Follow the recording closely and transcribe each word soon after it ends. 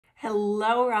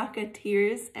Hello,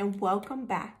 Rocketeers, and welcome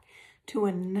back to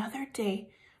another day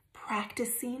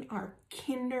practicing our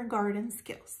kindergarten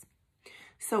skills.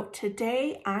 So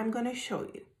today I'm going to show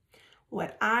you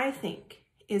what I think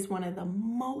is one of the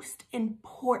most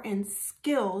important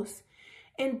skills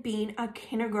in being a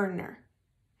kindergartner.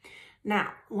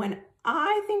 Now, when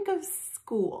I think of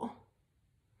school,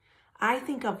 I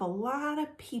think of a lot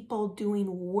of people doing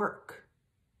work.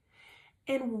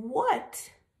 And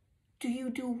what do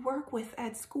you do work with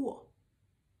at school?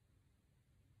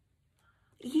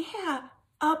 Yeah,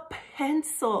 a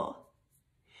pencil.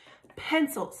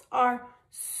 Pencils are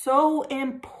so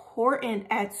important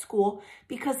at school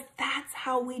because that's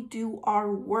how we do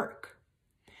our work.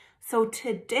 So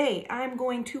today I'm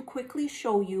going to quickly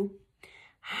show you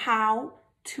how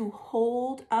to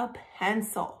hold a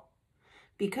pencil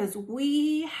because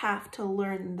we have to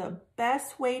learn the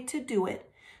best way to do it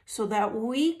so that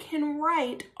we can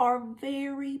write our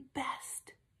very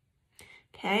best.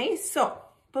 Okay, so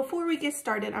before we get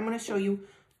started, I'm going to show you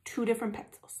two different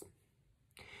pencils.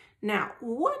 Now,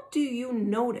 what do you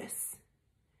notice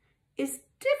is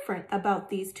different about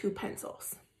these two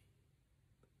pencils?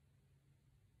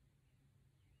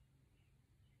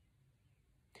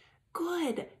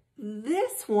 Good.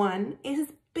 This one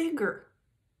is bigger.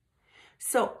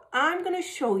 So I'm going to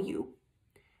show you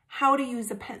how to use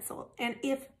a pencil. And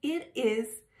if it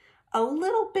is a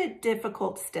little bit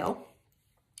difficult still,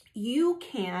 you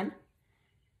can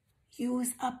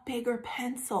use a bigger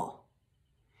pencil.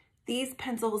 These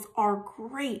pencils are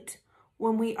great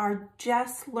when we are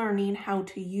just learning how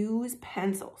to use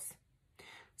pencils.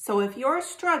 So if you're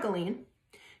struggling,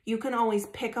 you can always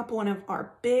pick up one of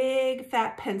our big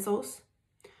fat pencils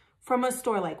from a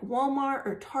store like Walmart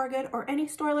or Target or any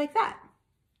store like that.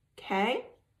 Okay?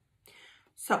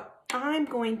 So I'm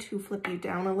going to flip you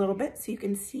down a little bit so you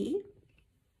can see.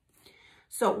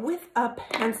 So with a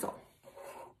pencil,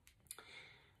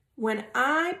 when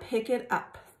I pick it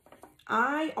up,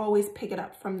 I always pick it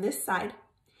up from this side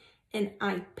and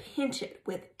I pinch it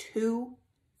with 2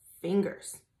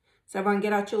 fingers. So everyone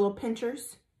get out your little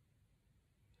pinchers.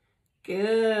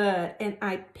 Good. And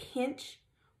I pinch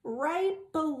right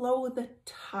below the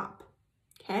top.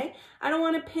 Okay, I don't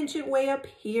want to pinch it way up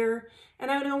here, and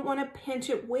I don't want to pinch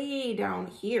it way down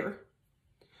here.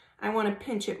 I want to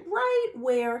pinch it right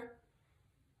where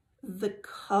the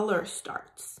color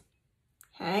starts.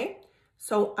 Okay,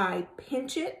 so I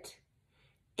pinch it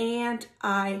and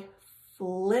I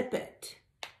flip it.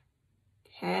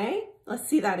 Okay, let's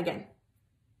see that again.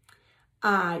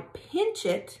 I pinch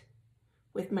it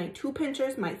with my 2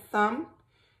 pinchers, my thumb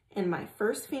and my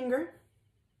first finger.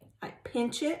 I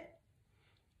pinch it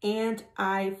and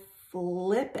I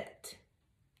flip it.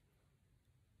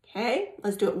 Okay,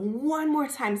 let's do it one more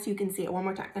time so you can see it one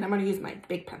more time. And I'm going to use my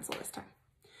big pencil this time.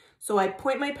 So I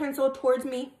point my pencil towards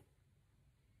me.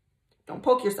 Don't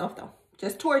poke yourself though,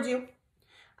 just towards you.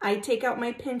 I take out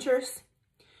my pinchers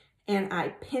and I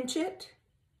pinch it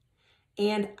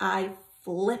and I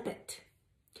flip it.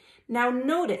 Now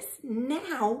notice,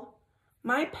 now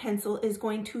my pencil is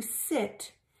going to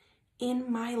sit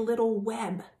in my little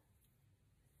web.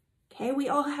 Okay, we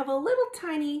all have a little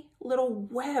tiny little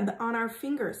web on our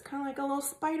fingers, kind of like a little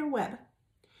spider web.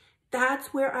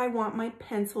 That's where I want my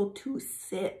pencil to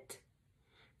sit.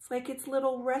 It's like its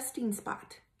little resting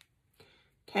spot.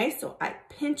 Okay, so I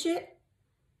pinch it,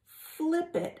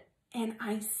 flip it, and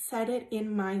I set it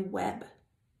in my web.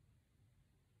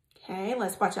 Okay,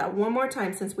 let's watch that one more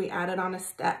time since we added on a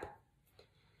step.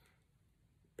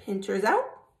 Pinchers out.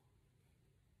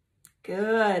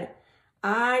 Good.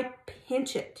 I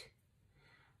pinch it,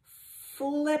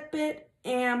 flip it,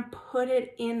 and put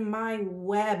it in my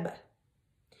web.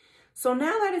 So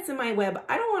now that it's in my web,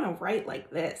 I don't want to write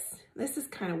like this. This is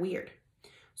kind of weird.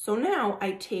 So now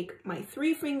I take my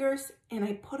 3 fingers and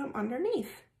I put them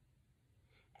underneath.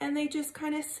 And they just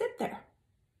kind of sit there.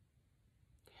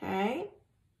 Okay?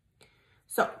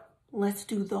 So let's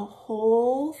do the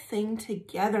whole thing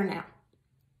together now.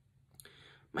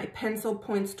 My pencil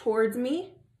points towards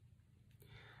me.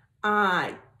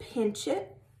 I pinch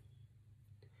it,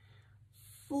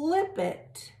 flip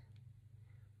it,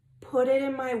 put it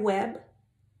in my web,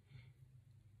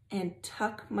 and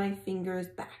tuck my fingers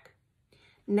back.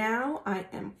 Now I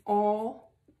am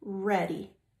all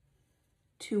ready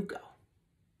to go.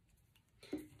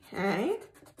 Okay,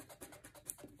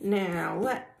 now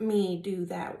let me do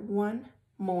that one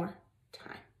more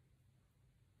time.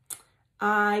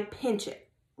 I pinch it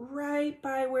right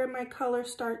by where my color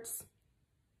starts.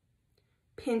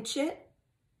 Pinch it,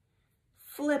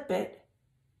 flip it,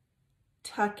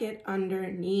 tuck it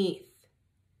underneath.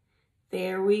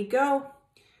 There we go.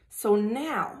 So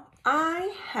now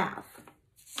I have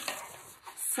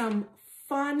some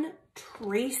fun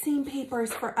tracing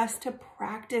papers for us to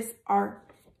practice our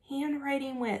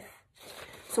handwriting with.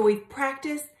 So we've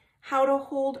practiced how to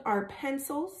hold our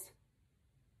pencils.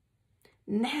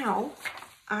 Now,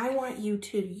 I want you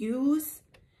to use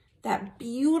that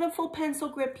beautiful pencil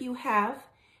grip you have,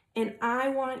 and I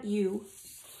want you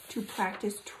to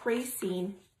practice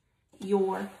tracing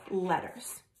your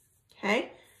letters,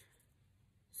 okay?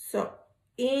 So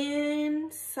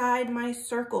inside my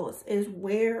circles is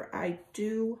where I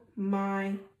do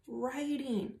my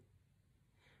writing,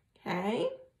 okay?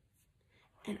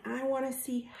 And I want to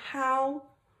see how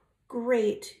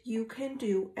great you can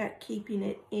do at keeping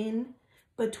it in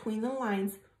between the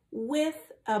lines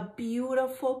with a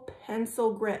beautiful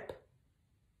pencil grip,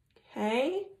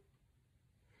 okay?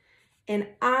 And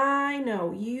I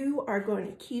know you are going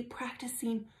to keep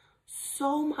practicing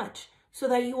so much so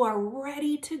that you are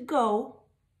ready to go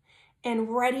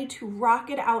and ready to rock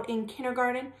it out in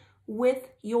kindergarten with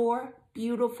your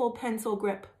beautiful pencil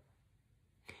grip.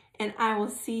 And I will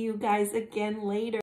see you guys again later.